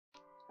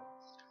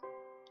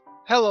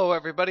Hello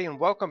everybody and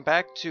welcome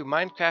back to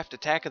Minecraft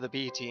Attack of the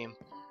B Team.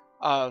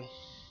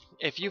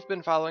 If you've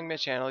been following my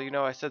channel, you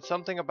know I said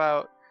something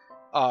about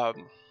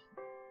um,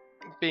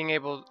 being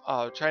able,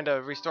 trying to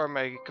restore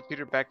my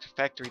computer back to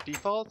factory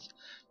defaults.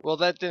 Well,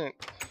 that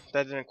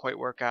didn't quite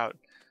work out.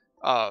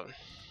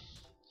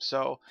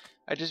 So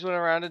I just went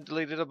around and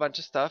deleted a bunch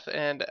of stuff,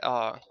 and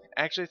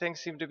actually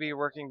things seem to be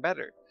working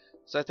better.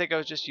 So I think I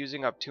was just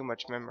using up too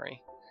much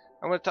memory.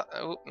 I'm gonna tell.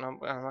 Oh, no,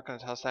 I'm not gonna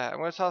toss that. I'm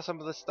gonna toss some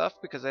of this stuff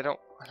because I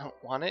don't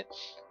want it.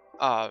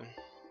 Um,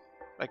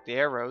 like the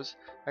arrows,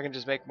 I can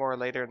just make more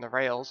later in the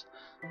rails.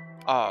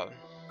 But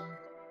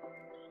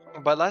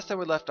last time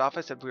we left off,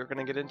 I said we were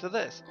gonna get into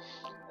this,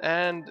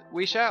 and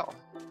we shall.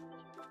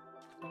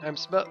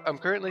 I'm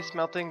currently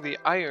smelting the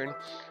iron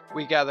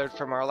we gathered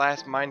from our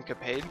last mine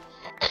capade.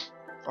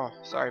 Oh,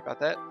 sorry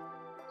about that.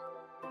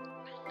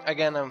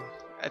 Again,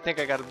 I think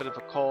I got a bit of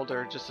a cold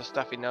or just a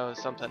stuffy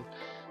nose, something.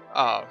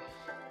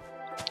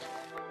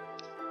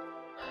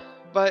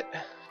 But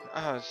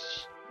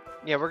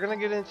yeah, we're gonna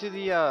get into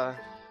the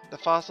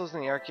fossils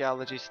and the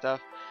archaeology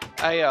stuff.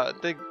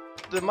 The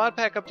mod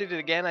pack updated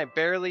again. I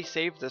barely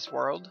saved this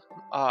world,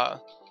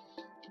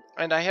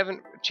 and I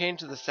haven't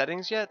changed the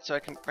settings yet. So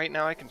right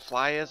now I can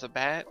fly as a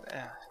bat,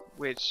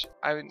 which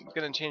I'm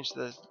gonna change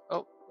the.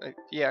 Oh,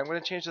 yeah, I'm gonna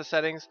change the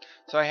settings.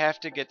 So I have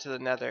to get to the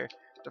Nether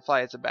to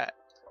fly as a bat.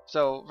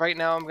 So right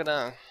now I'm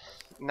gonna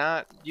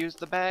not use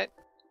the bat.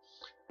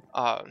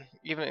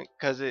 Even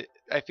because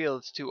I feel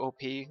it's too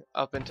OP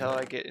up until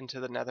I get into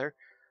the Nether,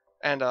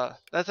 and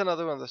that's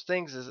another one of those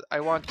things is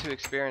I want to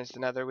experience the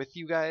Nether with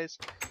you guys.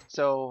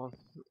 So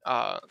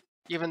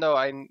even though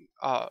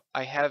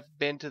I have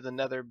been to the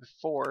Nether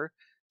before,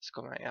 let's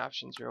go to my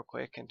options real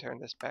quick and turn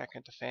this back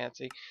into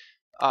fancy.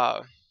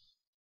 But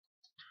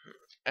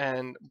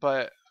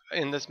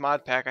in this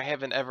mod pack, I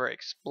haven't ever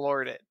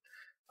explored it.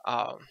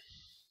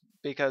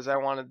 Because I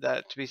wanted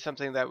that to be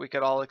something that we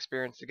could all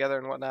experience together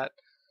and whatnot.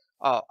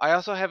 I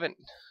also haven't.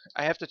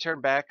 I have to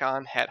turn back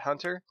on Hat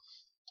Hunter,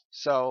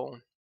 so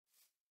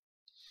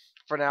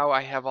for now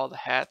I have all the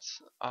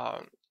hats.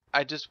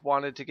 I just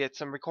wanted to get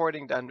some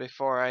recording done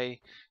before I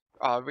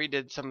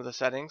redid some of the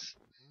settings.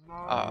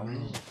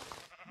 But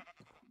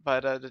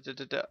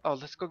oh,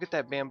 let's go get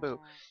that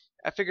bamboo.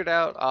 I figured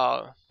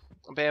out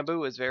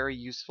bamboo is very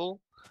useful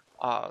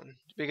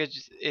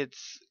because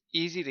it's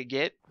easy to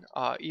get,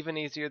 even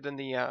easier than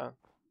the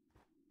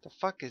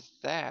fuck is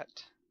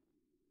that?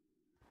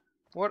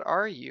 What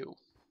are you?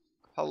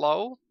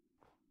 Hello?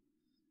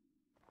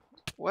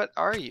 What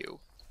are you?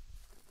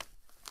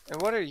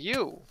 And what are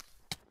you?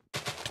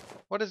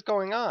 What is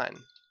going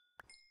on?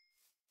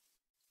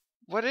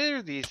 What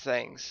are these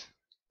things?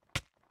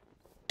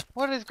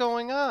 What is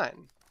going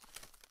on?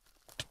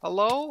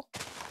 Hello?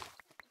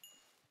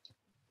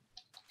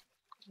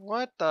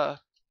 What the?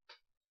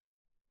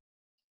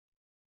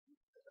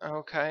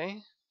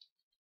 Okay.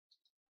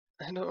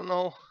 I don't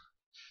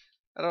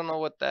know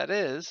what that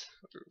is,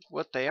 or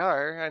what they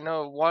are. I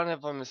know one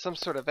of them is some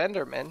sort of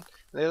Enderman,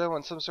 the other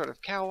one's some sort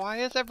of cow. Why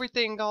is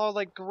everything all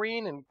like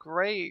green and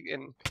gray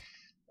and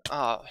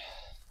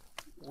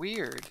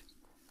weird?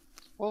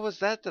 What was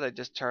that I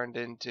just turned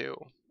into?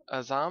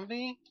 A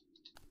zombie?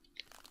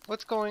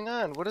 What's going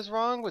on? What is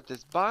wrong with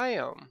this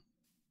biome?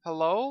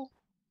 Hello?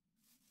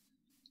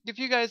 If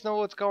you guys know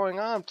what's going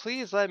on,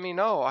 please let me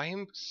know. I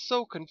am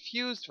so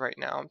confused right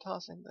now. I'm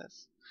tossing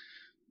this.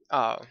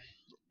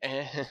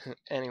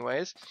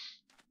 Anyways,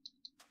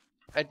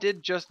 I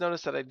did just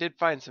notice that I did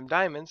find some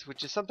diamonds,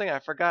 which is something I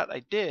forgot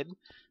I did.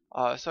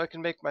 So I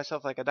can make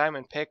myself like a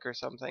diamond pick or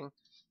something.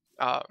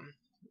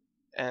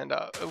 And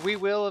we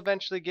will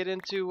eventually get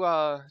into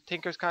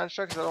Tinker's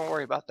Construct, so don't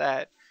worry about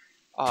that.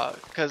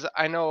 Because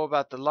I know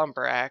about the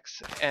lumber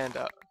axe, and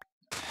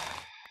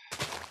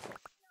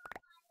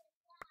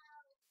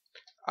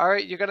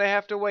alright, you're gonna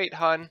have to wait,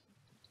 hun.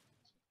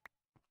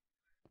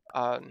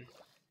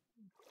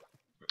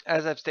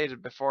 As I've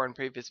stated before in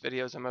previous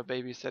videos, I'm a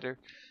babysitter.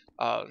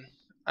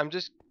 I'm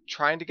just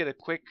trying to get a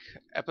quick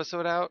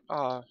episode out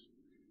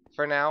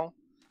for now,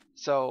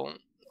 so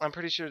I'm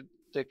pretty sure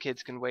the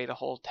kids can wait a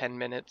whole 10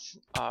 minutes.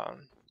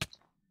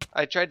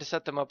 I tried to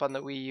set them up on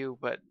the Wii U,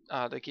 but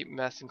they keep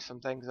messing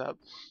some things up.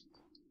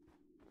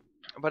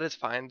 But it's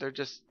fine. They're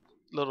just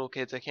little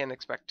kids. I can't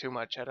expect too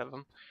much out of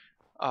them.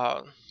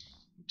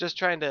 Just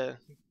trying to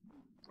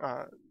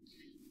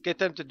get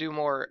them to do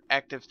more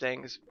active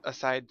things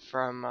aside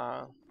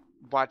from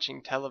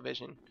watching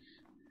television.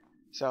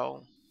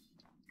 So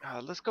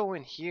let's go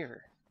in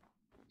here.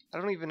 I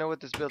don't even know what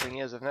this building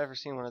is. I've never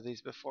seen one of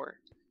these before.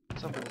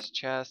 Let's open this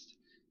chest.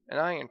 An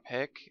iron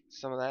pick,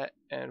 some of that,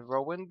 and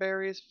rowan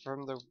berries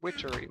from the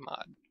witchery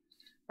mod.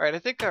 Alright, I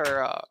think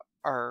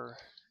our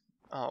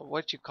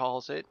what you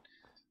calls it,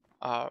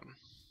 our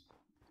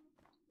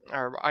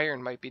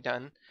iron might be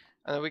done,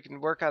 and then we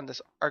can work on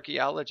this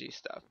archaeology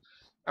stuff.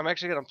 I'm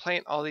actually going to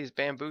plant all these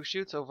bamboo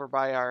shoots over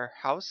by our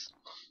house,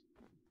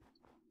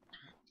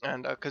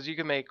 and because you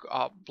can make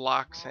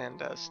blocks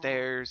and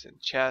stairs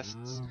and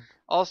chests,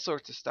 all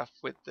sorts of stuff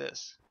with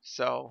this.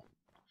 So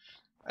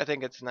I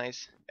think it's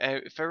nice.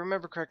 If I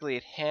remember correctly,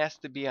 it has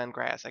to be on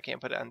grass. I can't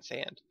put it on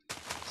sand.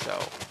 So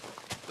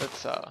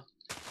let's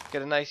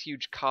get a nice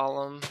huge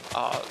column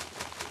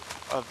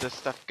of this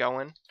stuff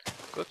going.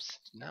 Whoops,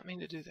 did not mean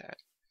to do that.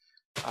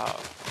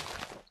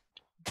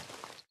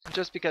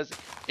 Just because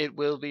it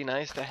will be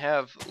nice to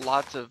have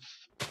lots of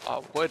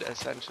wood,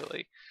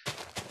 essentially.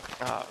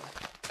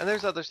 And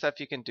there's other stuff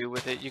you can do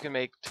with it. You can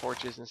make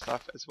torches and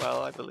stuff as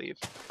well, I believe,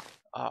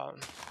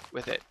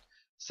 with it.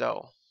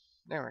 So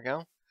there we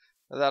go.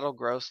 That'll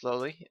grow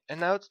slowly, and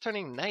now it's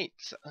turning night.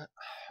 So,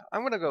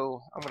 I'm gonna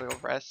go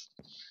rest.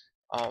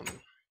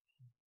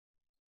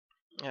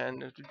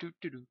 And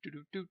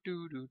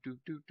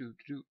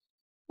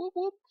whoop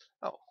whoop.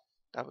 Oh,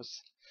 that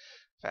was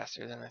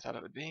faster than I thought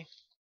it would be.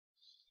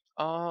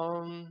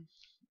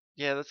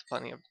 Yeah, that's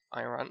plenty of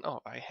iron. Oh,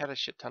 I had a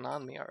shit ton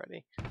on me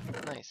already.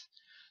 Nice.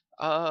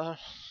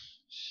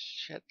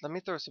 Shit. Let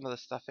me throw some of the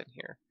stuff in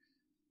here,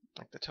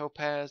 like the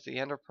topaz, the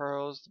ender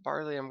pearls, the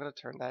barley. I'm gonna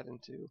turn that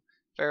into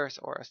ferrous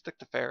ore. I stick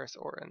the ferrous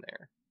ore in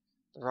there.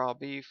 The raw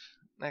beef.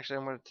 Actually,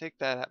 I'm gonna take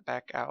that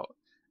back out.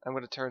 I'm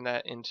gonna turn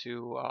that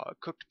into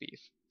cooked beef,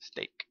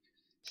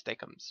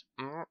 steakums.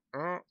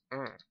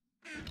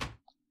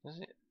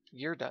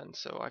 You're done,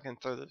 so I can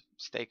throw the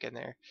steak in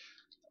there.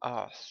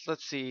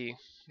 Let's see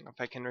if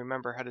I can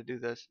remember how to do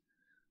this.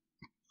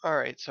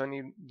 Alright, so I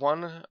need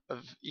one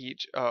of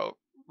each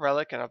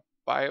relic and a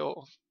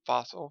bio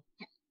fossil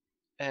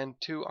and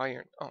 2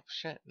 iron. Oh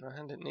shit, no, I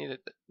didn't need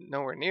it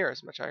nowhere near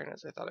as much iron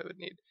as I thought I would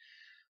need.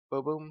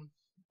 Ba-boom,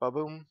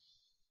 ba-boom.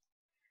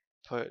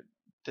 Put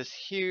this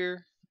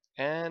here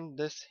and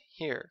this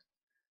here.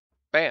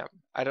 Bam!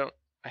 I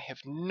have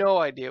no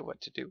idea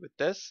what to do with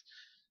this.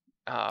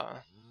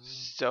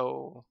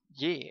 So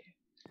yeah.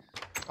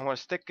 I want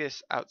to stick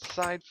this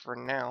outside for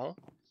now.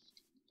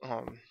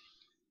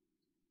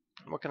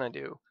 What can I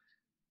do?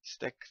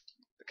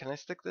 Can I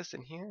stick this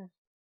in here?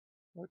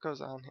 What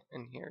goes on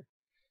in here?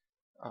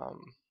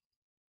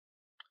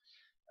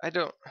 I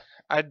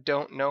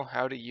don't know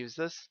how to use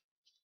this,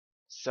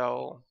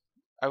 so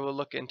I will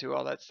look into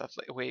all that stuff.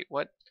 Wait,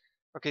 what?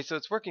 Okay, so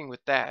it's working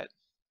with that.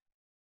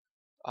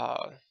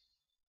 I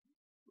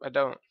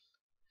don't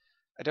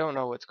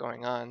know what's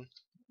going on.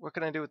 What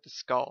can I do with the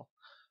skull?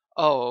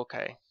 Oh,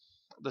 okay.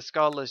 The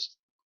skull is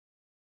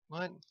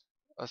what?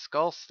 A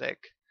skull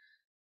stick.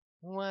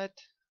 What?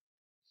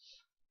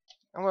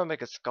 I'm gonna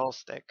make a skull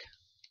stick.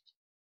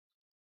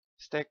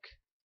 Stick.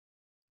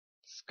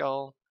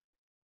 Skull.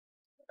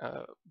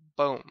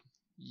 Boom.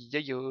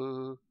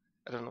 Yeah.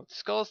 I don't know what the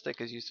skull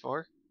stick is used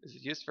for. Is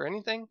it used for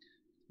anything?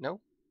 No.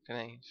 Can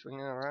I swing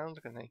it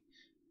around? Can I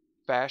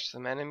bash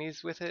some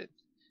enemies with it?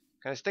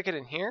 Can I stick it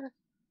in here?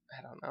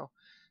 I don't know.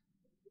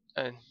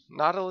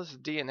 Nautilus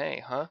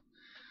DNA, huh?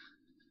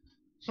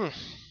 I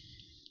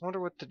wonder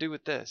what to do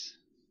with this.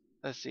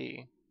 Let's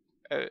see.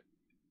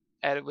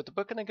 Add it with the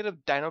book and I get a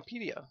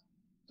Dinopedia.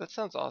 That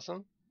sounds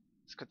awesome.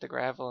 Let's get the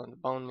gravel and the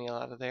bone meal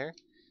out of there.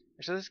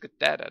 Actually, let's get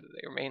that out of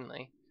there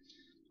mainly.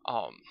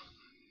 Well,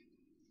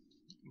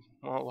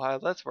 while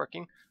that's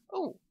working,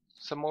 oh,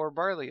 some more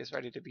barley is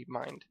ready to be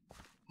mined.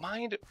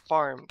 Mined,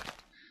 farmed.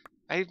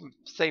 I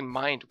say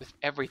mined with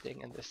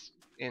everything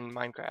in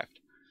Minecraft.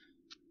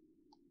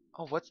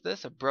 Oh, what's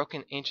this? A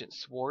broken ancient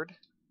sword?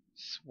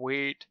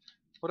 Sweet.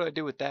 What do I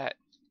do with that?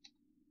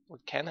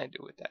 What can I do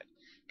with that?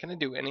 Can I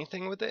do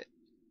anything with it?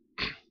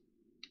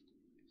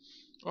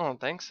 I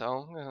don't think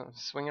so.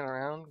 Swing it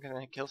around. Can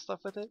I kill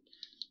stuff with it?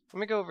 Let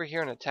me go over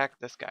here and attack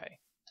this guy.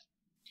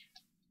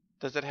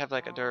 Does it have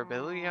like a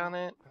durability on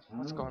it?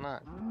 What's going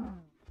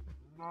on?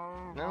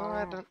 No,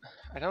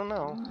 I don't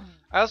know.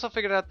 I also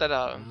figured out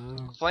that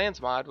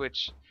Flans mod,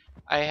 which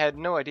I had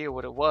no idea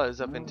what it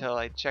was up until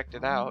I checked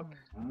it out,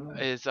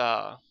 is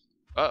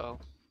uh-oh.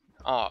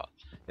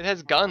 It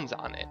has guns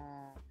on it.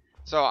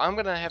 So I'm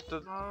gonna have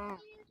to.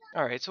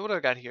 Alright, so what do I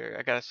got here?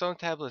 I got a stone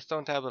tablet,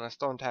 and a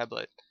stone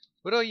tablet.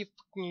 What do you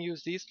fucking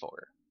use these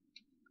for?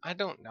 I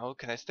don't know.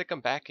 Can I stick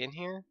them back in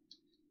here?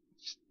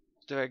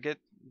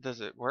 Does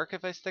it work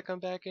if I stick them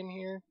back in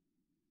here?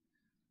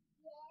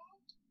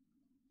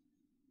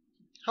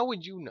 How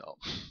would you know?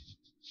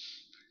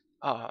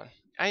 I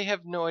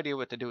have no idea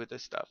what to do with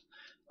this stuff.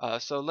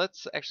 So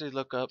let's actually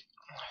look up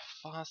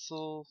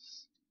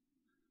fossils.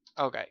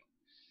 Okay.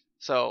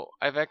 So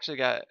I've actually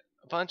got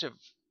a bunch of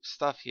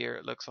stuff here,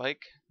 it looks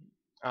like.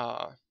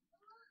 And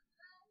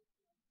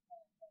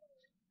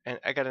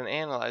I got an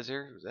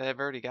analyzer. I've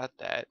already got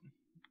that.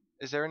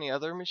 Is there any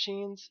other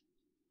machines?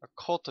 A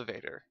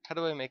cultivator. How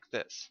do I make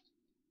this?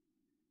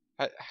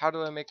 How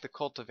do I make the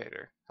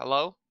cultivator?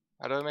 Hello?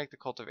 How do I make the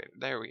cultivator?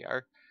 There we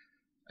are.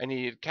 I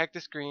need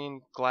cactus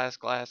green, glass,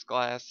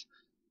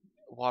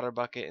 water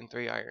bucket, and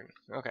 3 iron.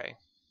 Okay.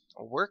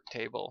 A work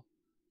table.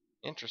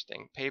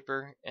 Interesting.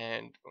 Paper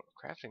and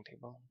crafting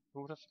table.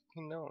 Who would have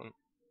fucking known?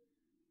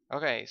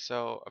 Okay,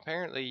 so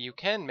apparently you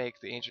can make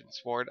the ancient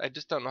sword. I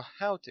just don't know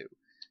how to.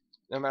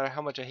 No matter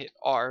how much I hit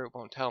R, it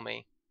won't tell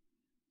me.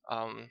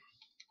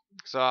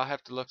 So I'll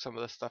have to look some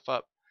of this stuff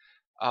up.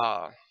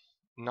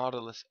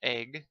 Nautilus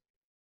egg.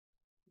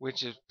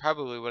 which is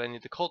probably what I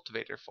need the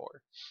cultivator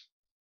for.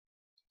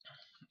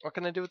 What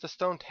can I do with the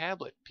stone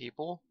tablet,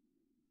 people?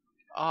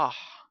 Ah,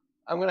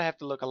 I'm gonna have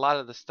to look a lot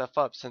of this stuff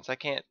up since I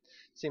can't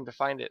seem to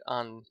find it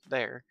on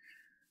there.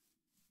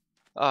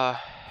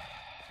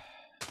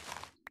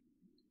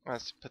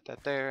 Let's put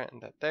that there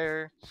and that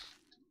there.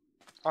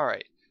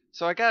 Alright,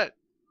 so I got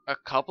a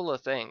couple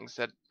of things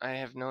that I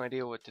have no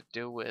idea what to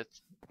do with.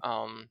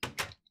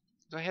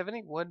 Do I have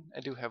any wood?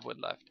 I do have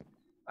wood left.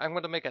 I'm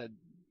going to make a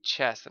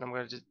chest, and I'm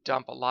going to just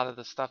dump a lot of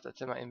the stuff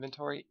that's in my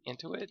inventory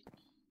into it.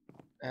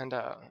 And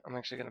I'm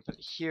actually going to put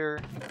it here.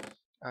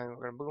 And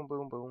we're going to boom,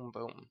 boom, boom,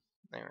 boom.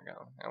 There we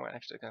go. I'm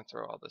actually going to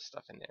throw all this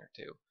stuff in there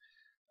too.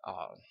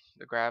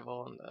 The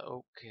gravel and the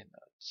oak and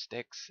the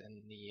sticks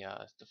and the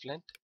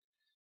flint.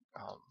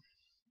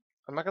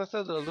 I'm not going to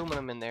throw the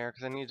aluminum in there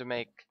because I need to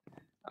make...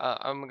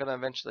 I'm going to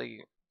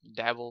eventually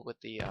dabble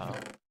with the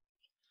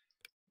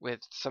with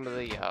some of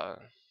the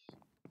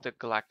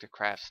galactic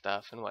craft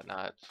stuff and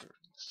whatnot.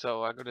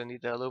 So I'm going to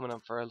need the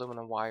aluminum for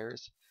aluminum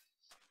wires.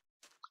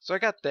 So I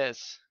got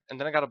this, and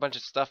then I got a bunch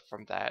of stuff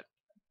from that.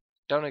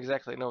 Don't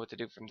exactly know what to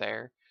do from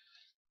there.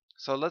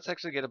 So let's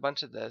actually get a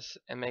bunch of this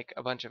and make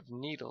a bunch of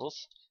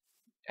needles.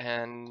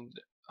 And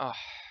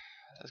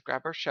let's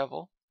grab our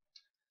shovel.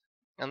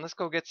 And let's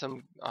go get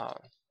some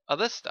of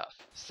this stuff.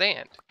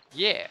 Sand.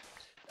 Yeah.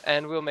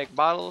 And we'll make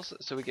bottles,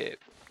 so we get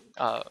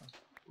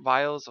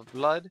vials of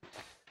blood.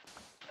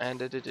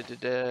 And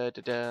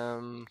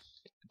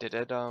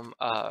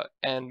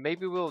and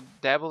maybe we'll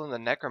dabble in the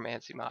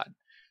Necromancy mod.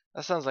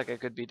 That sounds like it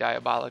could be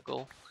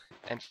diabolical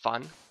and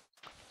fun.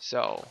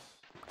 So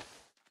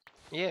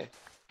yeah,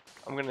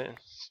 I'm gonna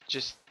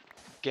just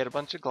get a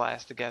bunch of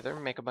glass together,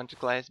 make a bunch of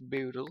glass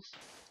boodles,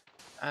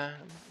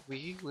 and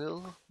we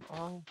will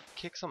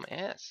kick some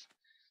ass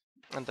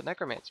on the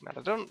Necromancy mod.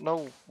 I don't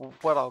know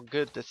what all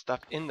good this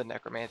stuff in the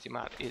Necromancy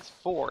mod is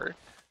for,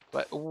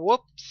 but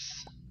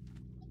whoops.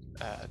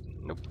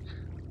 Nope.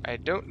 I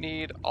don't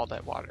need all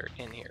that water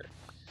in here.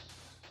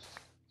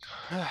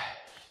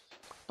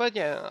 But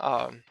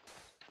yeah,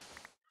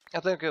 I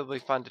think it'll be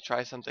fun to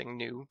try something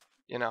new,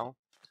 you know,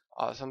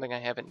 something I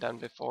haven't done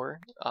before,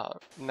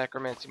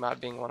 Necromancy mod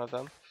being one of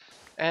them.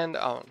 And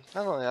not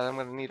only that, I'm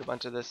going to need a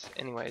bunch of this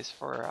anyways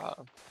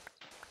for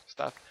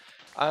stuff.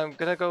 I'm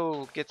going to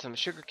go get some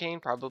sugarcane,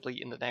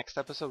 probably in the next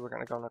episode. We're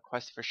going to go on a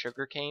quest for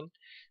sugarcane,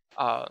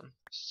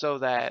 so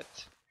that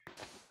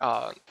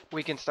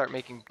we can start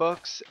making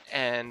books,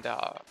 and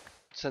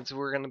since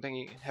we're going to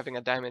be having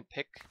a diamond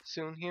pick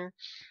soon here,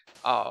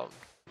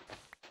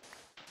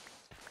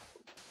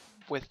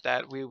 with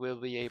that we will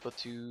be able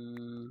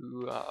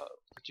to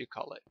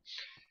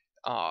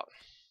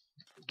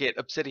get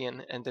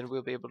obsidian, and then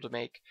we'll be able to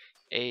make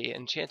a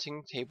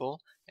enchanting table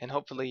and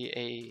hopefully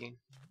a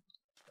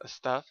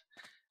stuff,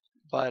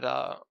 but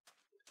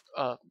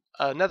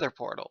a nether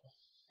portal.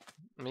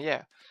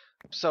 Yeah.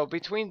 So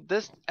between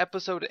this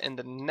episode and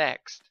the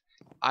next,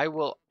 I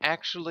will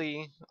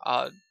actually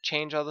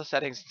change all the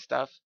settings and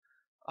stuff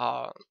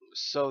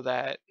so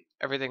that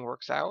everything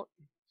works out.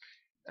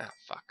 Ah,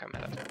 fuck, I'm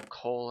out of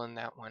coal in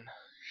that one.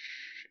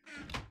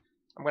 Shit.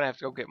 I'm gonna have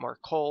to go get more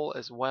coal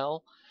as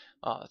well.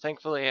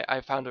 Thankfully,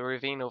 I found a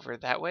ravine over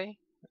that way,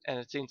 and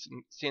it's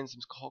seeing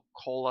some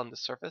coal on the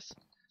surface.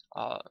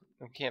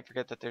 We can't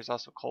forget that there's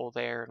also coal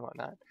there and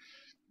whatnot.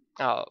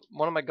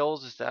 One of my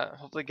goals is to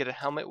hopefully get a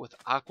helmet with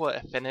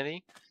aqua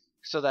affinity,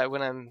 so that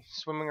when I'm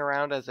swimming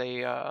around as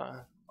a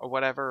or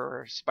whatever,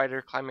 or a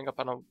spider climbing up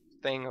on a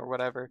thing or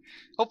whatever,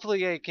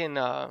 hopefully I can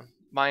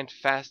mine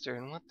faster.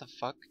 And what the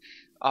fuck?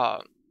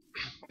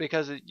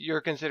 Because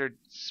you're considered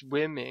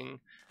swimming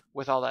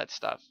with all that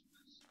stuff.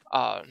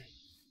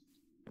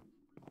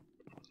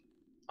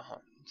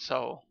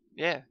 So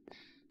yeah,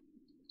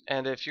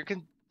 and if you're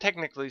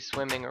technically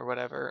swimming or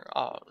whatever,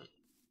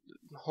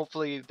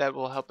 hopefully that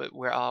will help it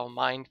where I'll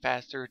mine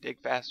faster,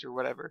 dig faster,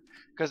 whatever.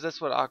 Because that's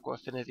what aqua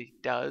affinity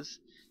does.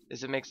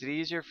 Is it makes it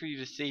easier for you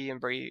to see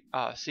and breathe,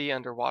 see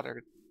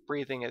underwater.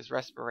 Breathing is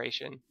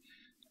respiration,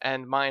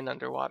 and mine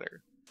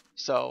underwater.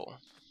 So,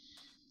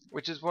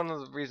 which is one of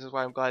the reasons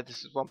why I'm glad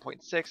this is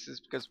 1.6, is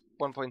because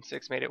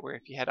 1.6 made it where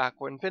if you had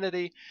aqua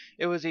infinity,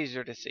 it was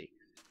easier to see.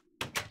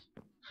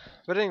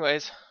 But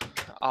anyways,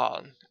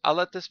 I'll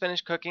let this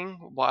finish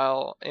cooking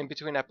while in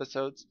between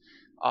episodes.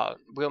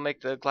 We'll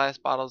make the glass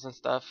bottles and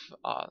stuff.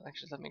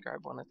 Actually, let me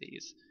grab one of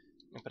these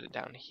and put it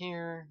down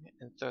here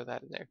and throw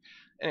that in there.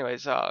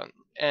 Anyways,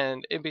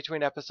 and in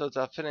between episodes,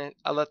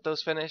 I'll let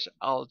those finish.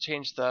 I'll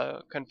change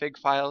the config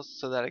files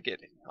so that I get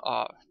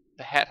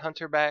the hat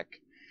hunter back,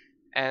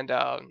 and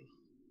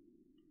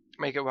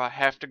make it where I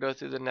have to go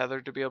through the nether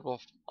to be able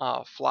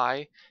to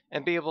fly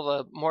and be able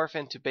to morph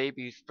into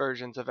baby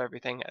versions of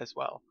everything as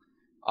well.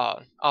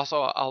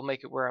 Also, I'll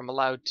make it where I'm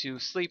allowed to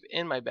sleep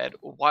in my bed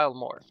while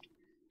morphed,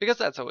 because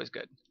that's always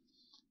good.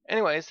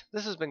 Anyways,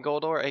 this has been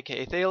Goldor,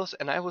 aka Theos,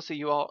 and I will see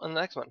you all in the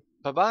next one.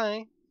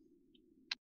 Bye-bye!